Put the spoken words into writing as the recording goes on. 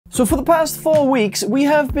So for the past 4 weeks, we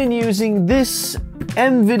have been using this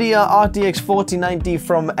NVIDIA RTX 4090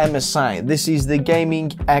 from MSI. This is the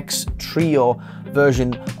Gaming X Trio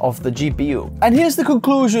version of the GPU. And here's the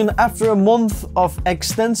conclusion after a month of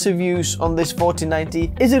extensive use on this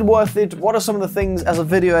 4090. Is it worth it? What are some of the things as a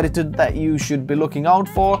video editor that you should be looking out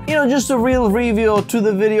for? You know, just a real review to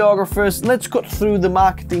the videographers. Let's cut through the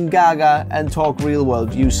marketing gaga and talk real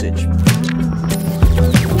world usage.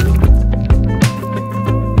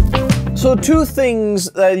 So two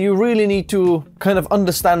things that you really need to kind of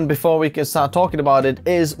understand before we can start talking about it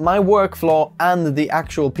is my workflow and the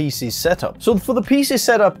actual PC setup. So for the PC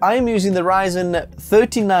setup, I'm using the Ryzen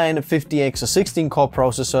 3950X, a 16-core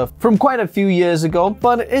processor from quite a few years ago,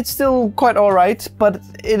 but it's still quite all right, but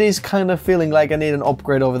it is kind of feeling like I need an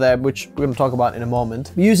upgrade over there, which we're going to talk about in a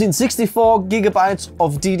moment. I'm using 64 gigabytes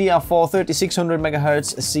of DDR4 3600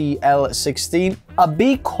 MHz CL16, a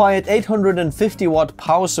Be Quiet 850 watt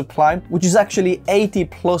power supply, which is actually 80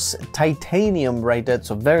 plus titanium rated,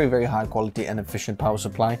 so very, very high quality and efficient power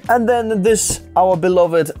supply. And then this, our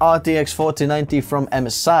beloved RTX 4090 from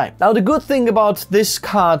MSI. Now, the good thing about this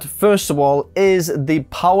card, first of all, is the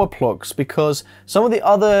power plugs, because some of the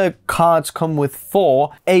other cards come with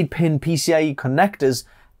 4 8-pin PCIe connectors,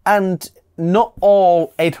 and not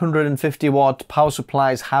all 850 watt power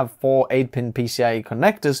supplies have 4 8-pin PCIe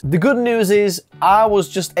connectors. The good news is I was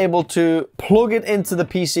just able to plug it into the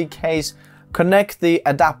PC case, connect the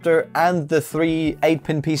adapter and the 3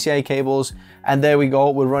 8-pin PCIe cables, and there we go,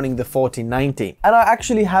 we're running the 4090. And I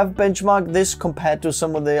actually have benchmarked this compared to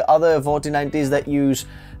some of the other 4090s that use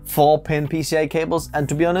 4-pin PCIe cables, and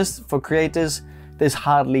to be honest, for creators, there's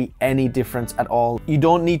hardly any difference at all. You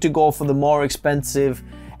don't need to go for the more expensive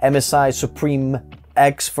MSI Supreme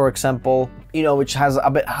X, for example, you know, which has a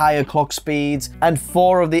bit higher clock speeds and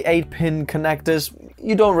 4 of the 8-pin connectors.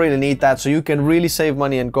 You don't really need that, so you can really save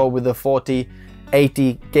money and go with the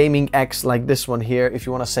 4080 Gaming X like this one here if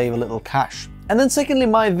you want to save a little cash. And then secondly,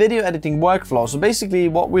 my video editing workflow. So basically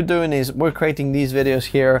what we're doing is we're creating these videos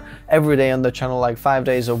here every day on the channel, like 5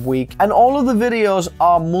 days a week. And all of the videos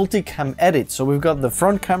are multicam edits. So we've got the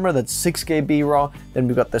front camera that's 6K B-RAW. Then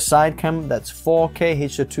we've got the side cam that's 4K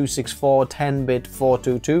H.264 10-bit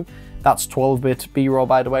 422. That's 12-bit B-RAW,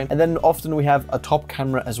 by the way. And then often we have a top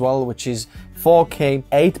camera as well, which is 4K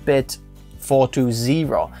 8-bit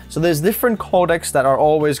 420. So there's different codecs that are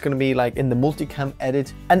always going to be like in the multicam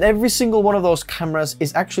edit, and every single one of those cameras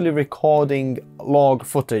is actually recording log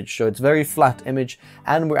footage, so it's very flat image,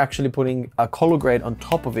 and we're actually putting a color grade on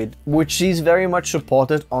top of it, which is very much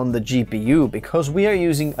supported on the GPU because we are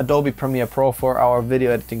using Adobe Premiere Pro for our video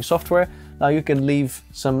editing software. Now you can leave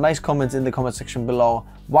some nice comments in the comment section below.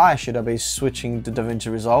 Why should I be switching to DaVinci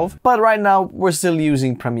Resolve? But right now we're still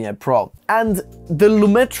using Premiere Pro. And the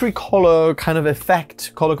Lumetri color kind of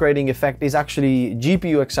effect, color grading effect, is actually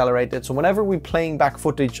GPU accelerated. So whenever we're playing back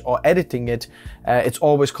footage or editing it, it's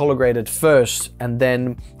always color graded first, and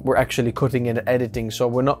then we're actually cutting and editing. So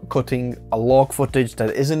we're not cutting a log footage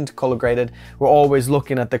that isn't color graded. We're always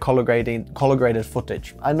looking at the color graded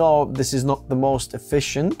footage. I know this is not the most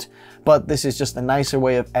efficient, but this is just a nicer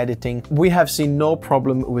way of editing. We have seen no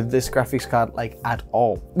problem with this graphics card like at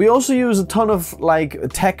all. We also use a ton of like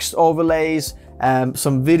text overlays,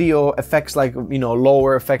 some video effects, like, you know,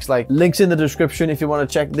 lower effects, like links in the description if you want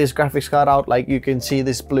to check this graphics card out. Like you can see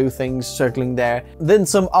this blue things circling there. Then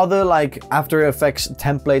some other like After Effects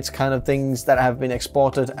templates kind of things that have been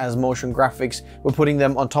exported as motion graphics. We're putting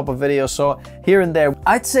them on top of videos. So here and there,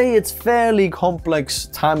 I'd say it's fairly complex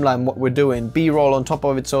timeline what we're doing. B-roll on top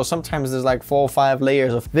of it. So sometimes there's like 4 or 5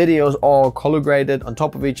 layers of videos all color graded on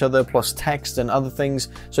top of each other, plus text and other things.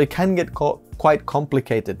 So it can get quite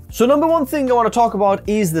complicated. So number one thing I want to talk about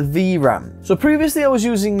is the VRAM. So previously I was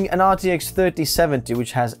using an RTX 3070,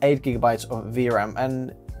 which has 8 gigabytes of VRAM,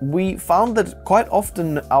 and we found that quite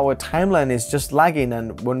often our timeline is just lagging,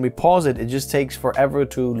 and when we pause it, it just takes forever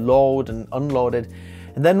to load and unload it.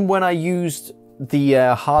 And then when I used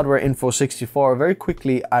the hardware info 64, very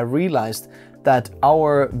quickly I realized that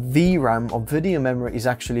our VRAM or video memory is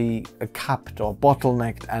actually capped or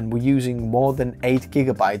bottlenecked, and we're using more than 8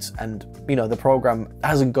 gigabytes, and you know, the program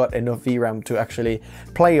hasn't got enough VRAM to actually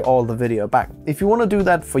play all the video back. If you want to do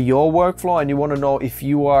that for your workflow and you want to know if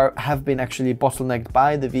you have been actually bottlenecked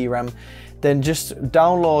by the VRAM, then just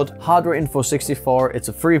download Hardware Info 64. It's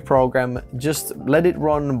a free program. Just let it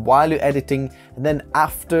run while you're editing, and then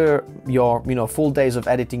after your full days of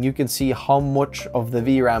editing, you can see how much of the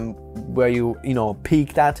VRAM where you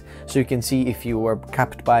peaked at, so you can see if you were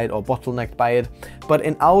capped by it or bottlenecked by it. But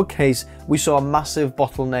in our case, we saw a massive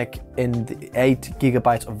bottleneck in the 8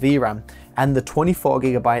 gigabytes of VRAM, and the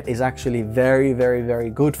 24GB is actually very, very, very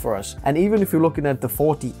good for us. And even if you're looking at the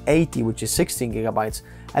 4080, which is 16GB,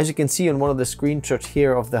 as you can see on one of the screenshots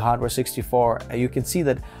here of the Hardware 64, you can see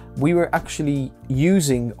that we were actually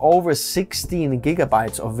using over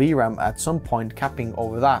 16GB of VRAM at some point, capping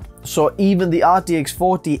over that. So even the RTX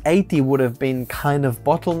 4080 would have been kind of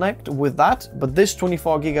bottlenecked with that, but this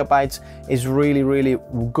 24GB is really, really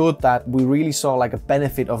good, that we really saw like a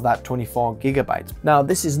benefit of that 24GB. Now,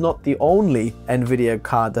 this is not the only NVIDIA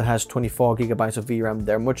card that has 24GB of VRAM.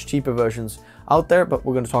 There are much cheaper versions out there, but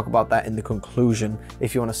we're going to talk about that in the conclusion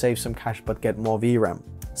if you want to save some cash but get more VRAM.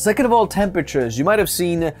 Second of all, temperatures. You might have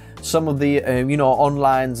seen some of the,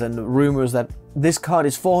 onlines and rumors that this card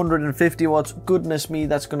is 450 watts. Goodness me,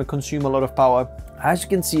 that's going to consume a lot of power. As you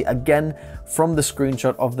can see again from the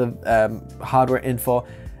screenshot of the hardware info,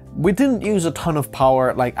 we didn't use a ton of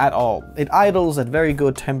power like at all. It idles at very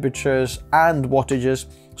good temperatures and wattages,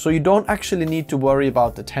 so you don't actually need to worry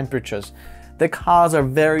about the temperatures. The cards are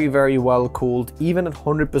very, very well cooled. Even at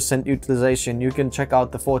 100% utilization, you can check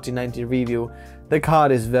out the 4090 review. The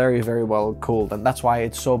card is very, very well cooled, and that's why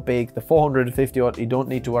it's so big. The 450 watt, you don't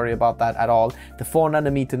need to worry about that at all. The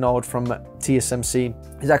 4nm node from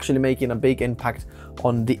TSMC is actually making a big impact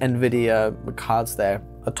on the NVIDIA cards there.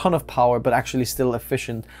 A ton of power, but actually still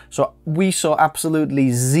efficient. So we saw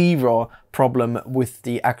absolutely zero problem with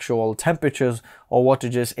the actual temperatures or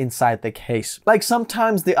wattages inside the case. Like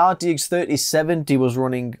sometimes the RTX 3070 was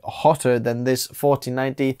running hotter than this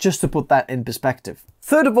 4090, just to put that in perspective.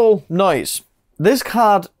 Third of all, noise. This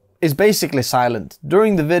card is basically silent.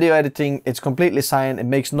 During the video editing, it's completely silent. It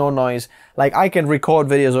makes no noise. Like I can record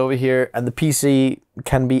videos over here and the PC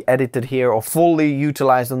can be edited here or fully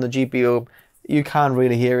utilized on the GPU. You can't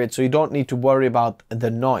really hear it, so you don't need to worry about the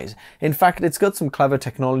noise. In fact, it's got some clever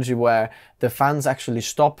technology where the fans actually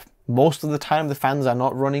stop. Most of the time the fans are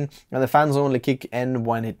not running, and the fans only kick in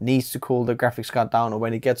when it needs to cool the graphics card down or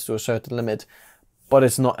when it gets to a certain limit, but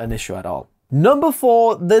it's not an issue at all. Number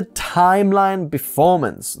 4, the timeline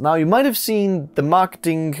performance. Now you might have seen the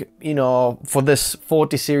marketing, for this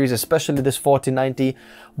 40 series, especially this 4090,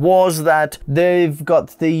 was that they've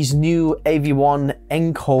got these new AV1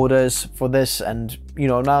 encoders for this, and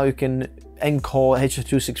now you can encode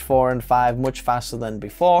H.264 and 5 much faster than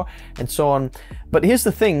before, and so on. But here's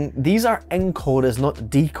the thing, these are encoders, not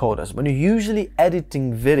decoders. When you're usually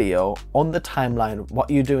editing video on the timeline, what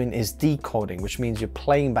you're doing is decoding, which means you're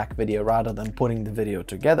playing back video rather than putting the video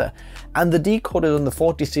together. And the decoders on the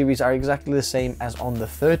 40 series are exactly the same as on the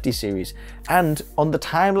 30 series. And on the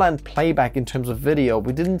timeline playback in terms of video,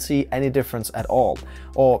 we didn't see any difference at all.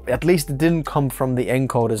 Or at least it didn't come from the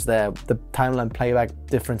encoders there. The timeline playback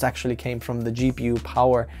difference actually came from the GPU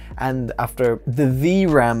power, and after the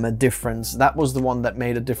VRAM difference, that was the one that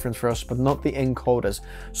made a difference for us, but not the encoders.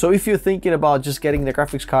 So if you're thinking about just getting the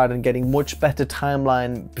graphics card and getting much better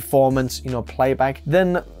timeline performance, playback,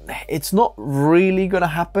 then it's not really gonna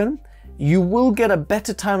happen. You will get a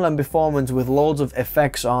better timeline performance with loads of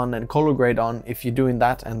effects on and color grade on if you're doing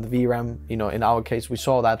that, and the VRAM, in our case we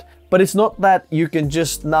saw that. But it's not that you can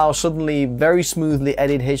just now suddenly very smoothly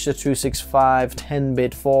edit H.265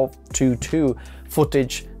 10-bit 422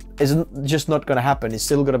 footage. Is just not going to happen. It's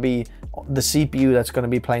still going to be the CPU that's going to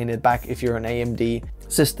be playing it back if you're an AMD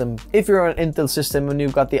system. If you're an Intel system and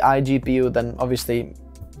you've got the iGPU, then obviously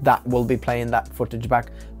that will be playing that footage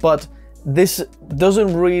back. But this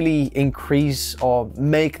doesn't really increase or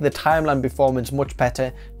make the timeline performance much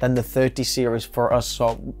better than the 30 series for us.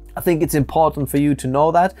 So I think it's important for you to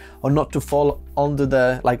know that, or not to fall under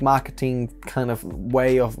the marketing kind of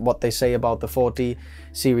way of what they say about the 40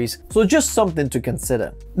 series. So just something to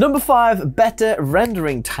consider. Number 5, better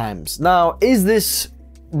rendering times. Now, is this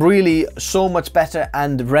really so much better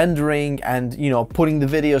and rendering and putting the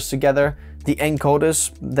videos together? The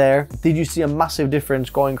encoders there, did you see a massive difference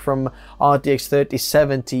going from RTX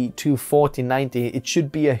 3070 to 4090? It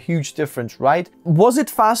should be a huge difference, right? Was it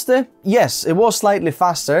faster? Yes, it was slightly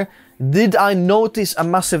faster. Did I notice a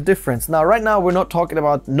massive difference? Now, right now, we're not talking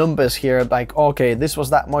about numbers here, like, okay, this was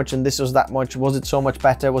that much and this was that much. Was it so much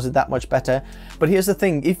better? Was it that much better? But here's the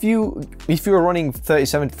thing, if you're running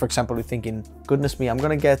 3070, for example, you're thinking, goodness me, I'm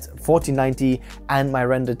gonna get 4090 and my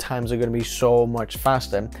render times are gonna be so much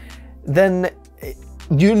faster, then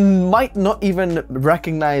you might not even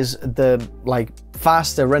recognize the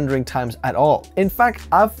faster rendering times at all. In fact,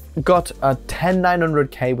 I've got a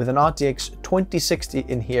 10900K with an RTX 2060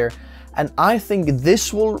 in here, and I think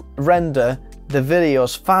this will render the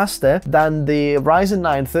videos faster than the Ryzen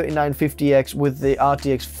 9 3950X with the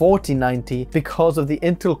RTX 4090 because of the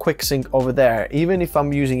Intel QuickSync over there. Even if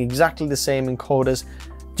I'm using exactly the same encoders,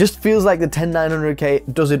 just feels like the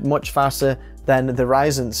 10900K does it much faster than the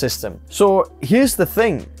Ryzen system. So here's the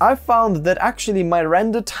thing, I found that actually my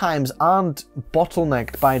render times aren't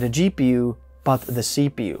bottlenecked by the GPU, but the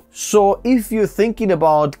CPU. So if you're thinking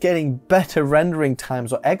about getting better rendering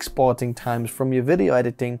times or exporting times from your video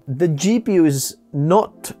editing, the GPU is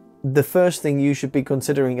not the first thing you should be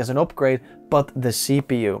considering as an upgrade, but the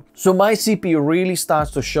CPU. So my CPU really starts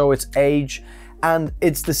to show its age, and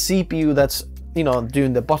it's the CPU that's, you know,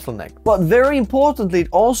 doing the bottleneck. But very importantly, it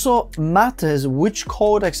also matters which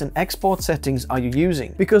codecs and export settings are you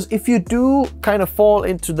using. Because if you do kind of fall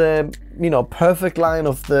into the, you know, perfect line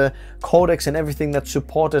of the codecs and everything that's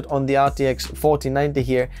supported on the RTX 4090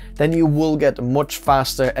 here, then you will get much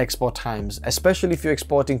faster export times. Especially if you're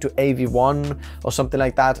exporting to AV1 or something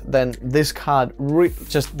like that, then this card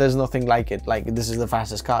just, there's nothing like it. Like, this is the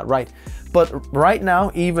fastest card, right? But right now,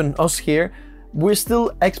 even us here, we're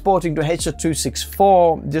still exporting to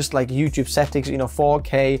H.264, just like YouTube settings, you know,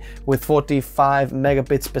 4K with 45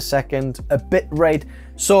 megabits per second, a bit rate.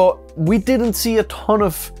 So we didn't see a ton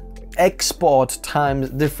of export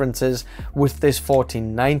times differences with this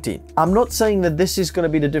 4090. I'm not saying that this is going to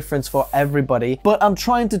be the difference for everybody, but I'm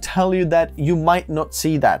trying to tell you that you might not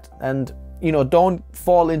see that. And, you know, don't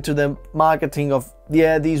fall into the marketing of,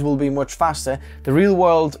 yeah, these will be much faster. The real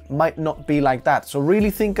world might not be like that. So really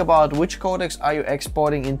think about which codecs are you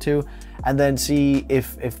exporting and then see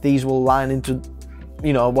if these will line into,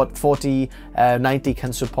 you know, what 4090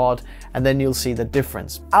 can support, and then you'll see the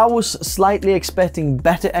difference. I was slightly expecting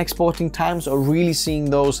better exporting times or really seeing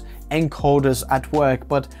those encoders at work,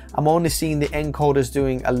 but I'm only seeing the encoders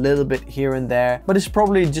doing a little bit here and there, but it's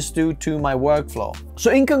probably just due to my workflow.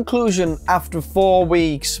 So in conclusion, after 4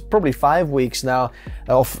 weeks, probably 5 weeks now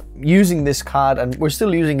of using this card, and we're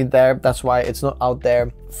still using it there, that's why it's not out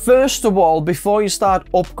there. First of all, before you start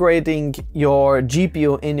upgrading your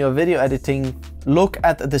GPU in your video editing, look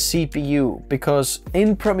at the CPU, because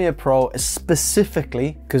in Premiere Pro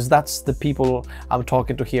specifically, because that's the people I'm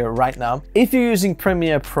talking to here right now, if you're using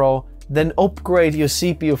Premiere Pro, then upgrade your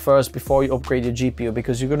CPU first before you upgrade your GPU,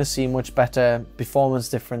 because you're going to see much better performance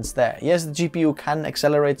difference there. Yes, the GPU can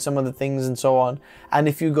accelerate some of the things and so on, and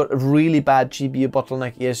if you got a really bad GPU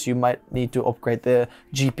bottleneck, yes, you might need to upgrade the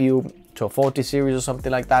GPU to a 40 series or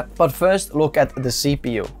something like that. But first, look at the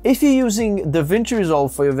CPU. If you're using DaVinci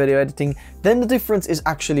Resolve for your video editing, then the difference is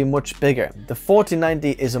actually much bigger. The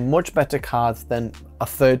 4090 is a much better card than a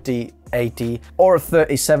 3080 or a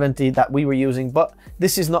 3070 that we were using, but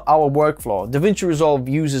this is not our workflow. DaVinci Resolve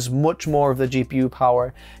uses much more of the GPU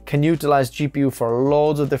power, can utilize GPU for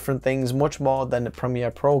loads of different things, much more than the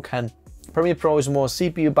Premiere Pro can. Premiere Pro is more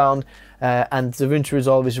CPU bound, and DaVinci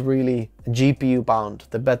Resolve is really GPU bound.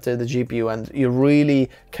 The better the GPU, and you really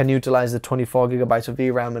can utilize the 24 gigabytes of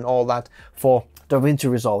VRAM and all that for DaVinci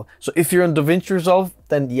Resolve. So if you're on DaVinci Resolve,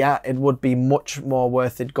 then yeah, it would be much more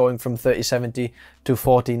worth it going from 3070 to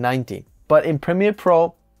 4090. But in Premiere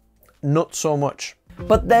Pro, not so much.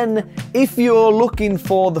 But then, if you're looking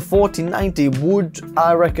for the 4090, would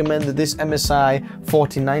I recommend this MSI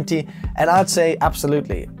 4090? And I'd say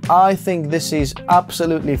absolutely. I think this is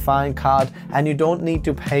absolutely fine card, and you don't need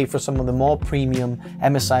to pay for some of the more premium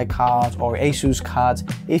MSI cards or Asus cards.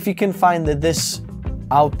 If you can find this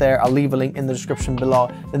out there, I'll leave a link in the description below,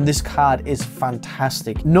 then this card is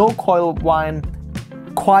fantastic. No coil whine,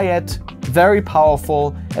 quiet, very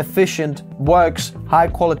powerful, efficient, works, high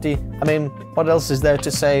quality. I mean, what else is there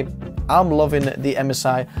to say? I'm loving the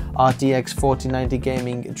MSI RTX 4090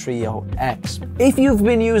 Gaming Trio X. If you've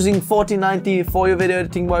been using 4090 for your video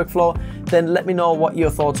editing workflow, then let me know what your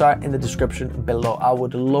thoughts are in the description below. I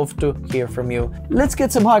would love to hear from you. Let's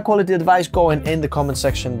get some high quality advice going in the comment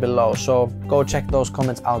section below, so go check those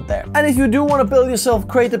comments out there. And if you do want to build yourself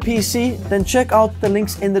Creator PC, then check out the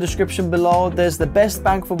links in the description below. There's the best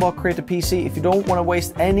bang for buck Creator PC. If you don't want to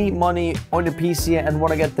waste any money on your PC and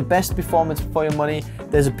want to get the best performance for your money,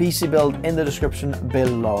 there's a PC build in the description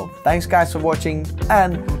below. Thanks guys for watching,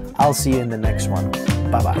 and I'll see you in the next one.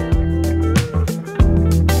 Bye bye.